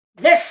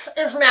This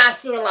is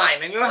Matthew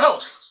Lyman, your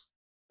host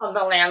of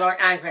the Landlord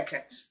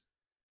Advocates.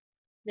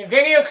 The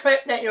video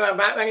clip that you're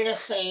about ready to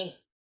see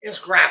is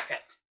graphic.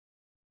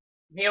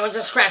 Viewer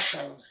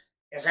discretion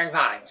is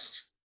advised.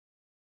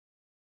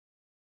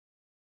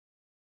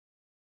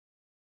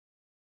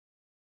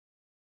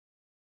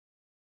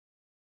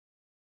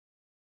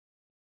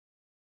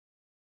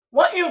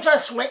 What you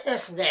just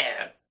witnessed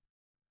there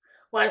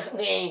was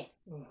the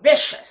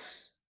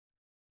vicious,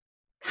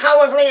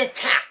 cowardly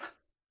attack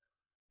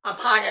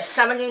upon a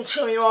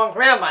 72-year-old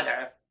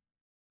grandmother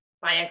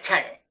by a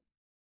tenant.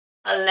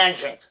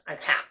 Alleged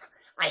attack.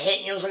 I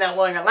hate using that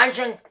word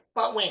alleged,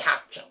 but we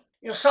have to.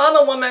 You saw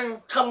the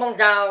woman tumble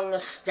down the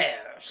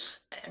stairs.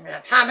 It ended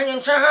up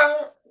happening to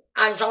her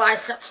on July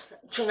 6,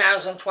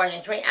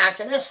 2023.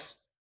 After this,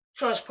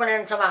 she was put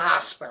into the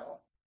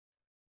hospital.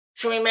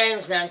 She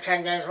remains there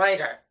 10 days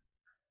later.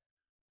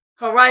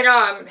 Her right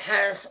arm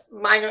has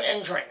minor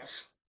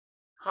injuries,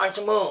 hard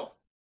to move.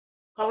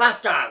 Her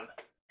left arm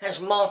has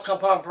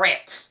multiple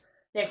breaks.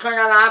 They could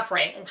not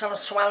operate until the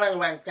swelling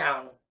went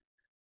down.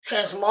 She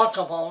has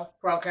multiple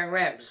broken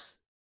ribs.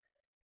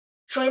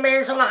 She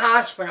remains in the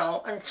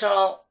hospital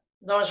until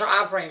those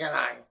are operated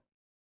on.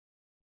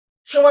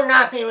 She will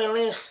not be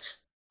released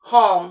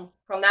home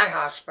from that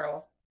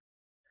hospital.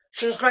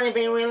 She's going to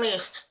be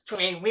released to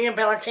a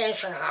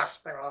rehabilitation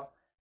hospital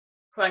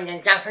for an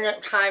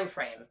indefinite time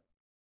frame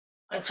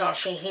until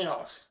she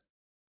heals.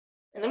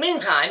 In the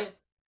meantime,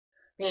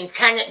 the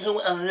tenant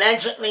who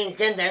allegedly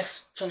did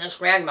this to this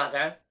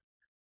grandmother,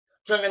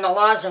 during the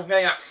laws of New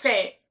York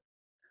State,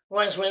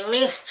 was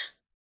released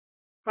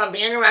from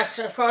being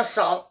arrested for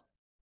assault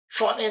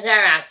shortly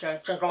thereafter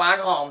to go on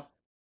home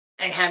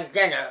and have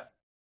dinner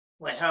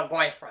with her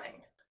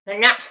boyfriend. The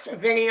next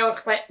video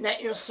clip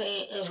that you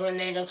see is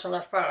related to the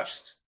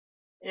first.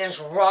 It is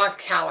raw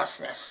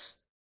callousness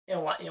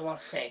in what you will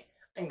see.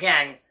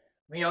 Again,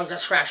 viewer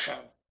discretion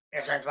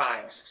is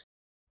advised.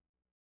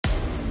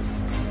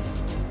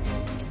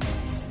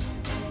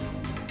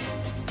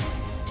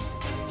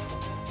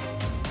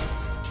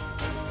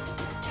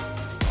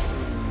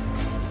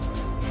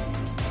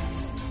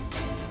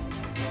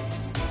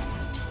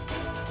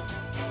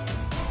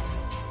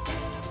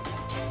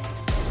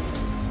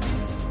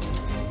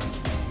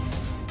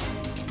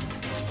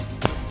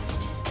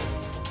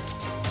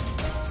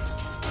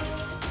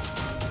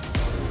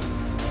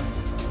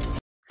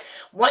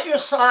 What you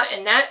saw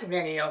in that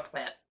video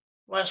clip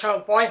was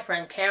her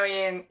boyfriend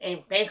carrying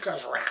a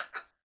baker's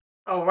rack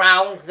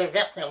around the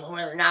victim, who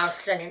is now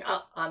sitting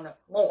up on the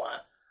floor,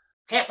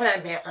 taking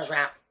that baker's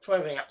rack to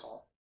a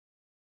vehicle.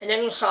 And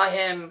then you saw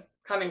him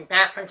coming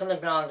back into the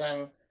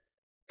building,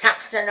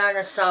 texting on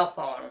his cell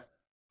phone,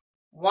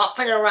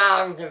 walking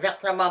around the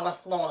victim on the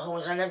floor, who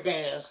was in a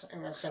daze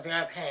and in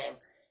severe pain,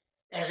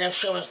 as if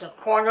she was the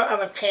corner of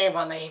a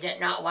table that he did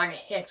not want to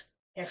hit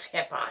his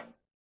hip on.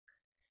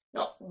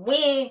 Now,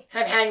 we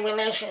have had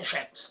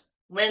relationships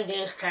with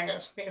these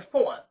tenants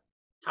before.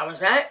 How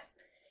was that?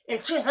 In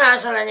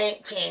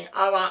 2018,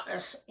 our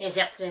office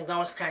evicted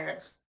those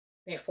tenants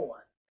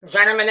before. The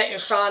gentleman that you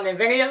saw in the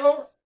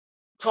video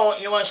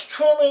told yours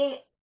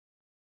truly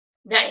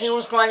that he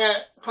was going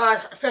to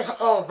cause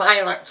physical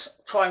violence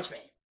towards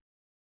me.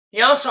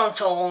 He also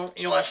told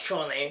yours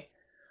truly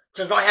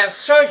to go have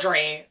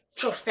surgery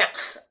to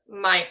fix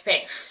my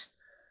face.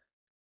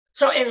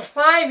 So in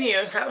 5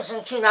 years, that was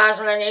in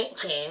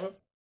 2018,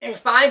 in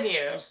 5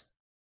 years,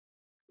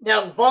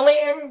 their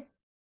bullying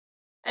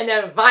and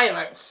their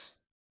violence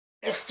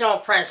is still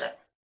present.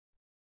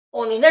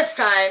 Only this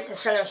time,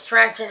 instead of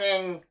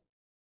threatening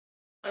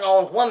an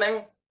old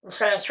woman,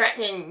 instead of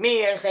threatening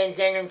me as they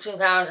did in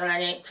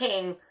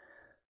 2018,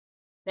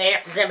 they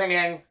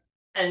exhibited,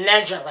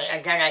 allegedly,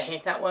 again I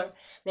hate that word,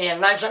 they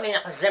allegedly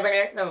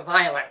exhibited the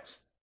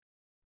violence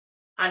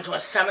onto a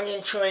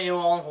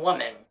 72-year-old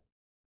woman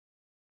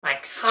by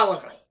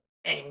cowardly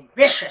and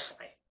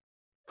viciously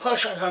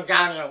pushing her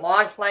down a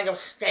long flight of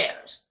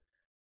stairs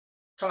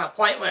to the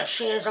point where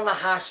she is in the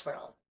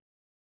hospital,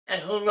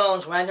 and who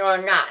knows whether or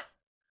not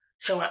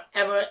she will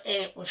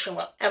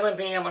ever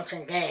be able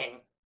to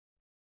gain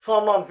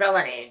full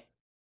mobility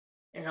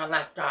in her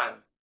left arm.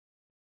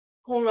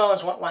 Who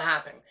knows what will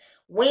happen?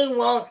 We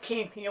will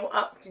keep you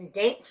up to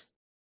date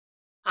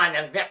on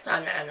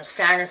the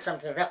status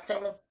of the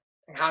victim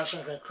and how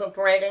she's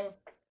recuperating.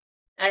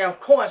 And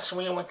of course,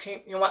 we will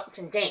keep you up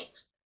to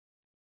date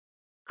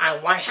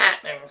on what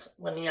happens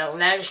with the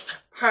alleged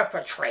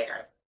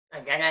perpetrator.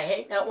 Again, I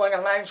hate that word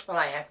alleged, but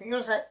I have to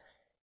use it.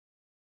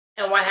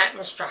 And what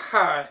happens to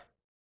her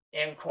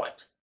in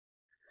court.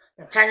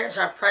 The tenants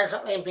are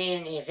presently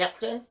being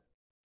evicted.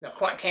 The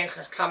court case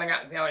is coming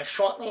up very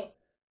shortly.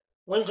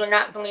 We do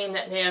not believe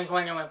that they are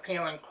going to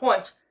appear in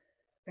court,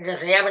 because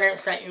the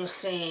evidence that you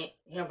see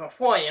here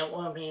before you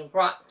will be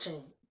brought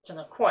to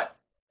the court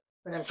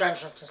for the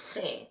judges to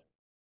see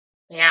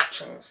the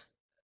actions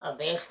of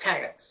these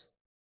tenants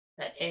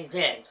that it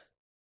did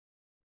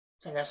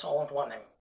to this old woman.